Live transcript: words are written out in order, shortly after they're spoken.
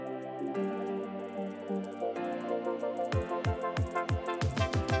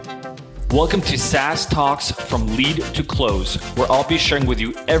Welcome to SaaS Talks from Lead to Close, where I'll be sharing with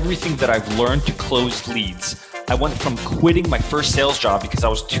you everything that I've learned to close leads. I went from quitting my first sales job because I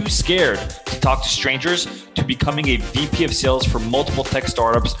was too scared to talk to strangers to becoming a VP of sales for multiple tech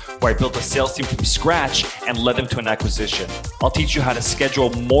startups where I built a sales team from scratch and led them to an acquisition. I'll teach you how to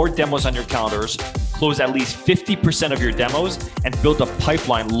schedule more demos on your calendars, close at least 50% of your demos, and build a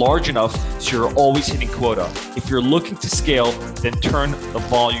pipeline large enough so you're always hitting quota. If you're looking to scale, then turn the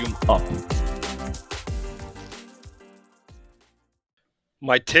volume up.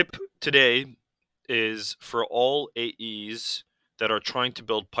 My tip today is for all AEs that are trying to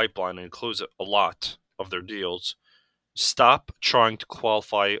build pipeline and close a lot of their deals, stop trying to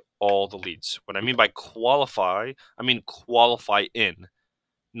qualify all the leads. What I mean by qualify, I mean qualify in.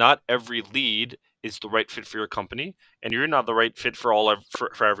 Not every lead is the right fit for your company, and you're not the right fit for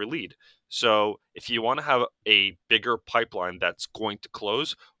every lead. So if you want to have a bigger pipeline that's going to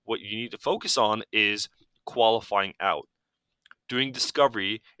close, what you need to focus on is qualifying out. Doing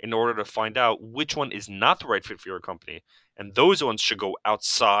discovery in order to find out which one is not the right fit for your company. And those ones should go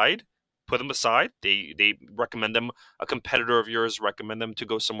outside, put them aside. They recommend them, a competitor of yours recommend them to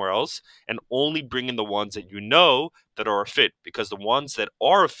go somewhere else, and only bring in the ones that you know that are a fit, because the ones that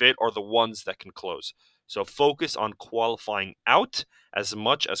are a fit are the ones that can close. So focus on qualifying out as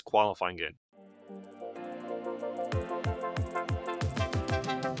much as qualifying in.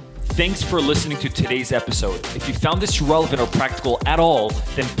 Thanks for listening to today's episode. If you found this relevant or practical at all,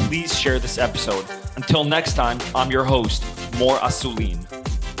 then please share this episode. Until next time, I'm your host, Mor Asulin.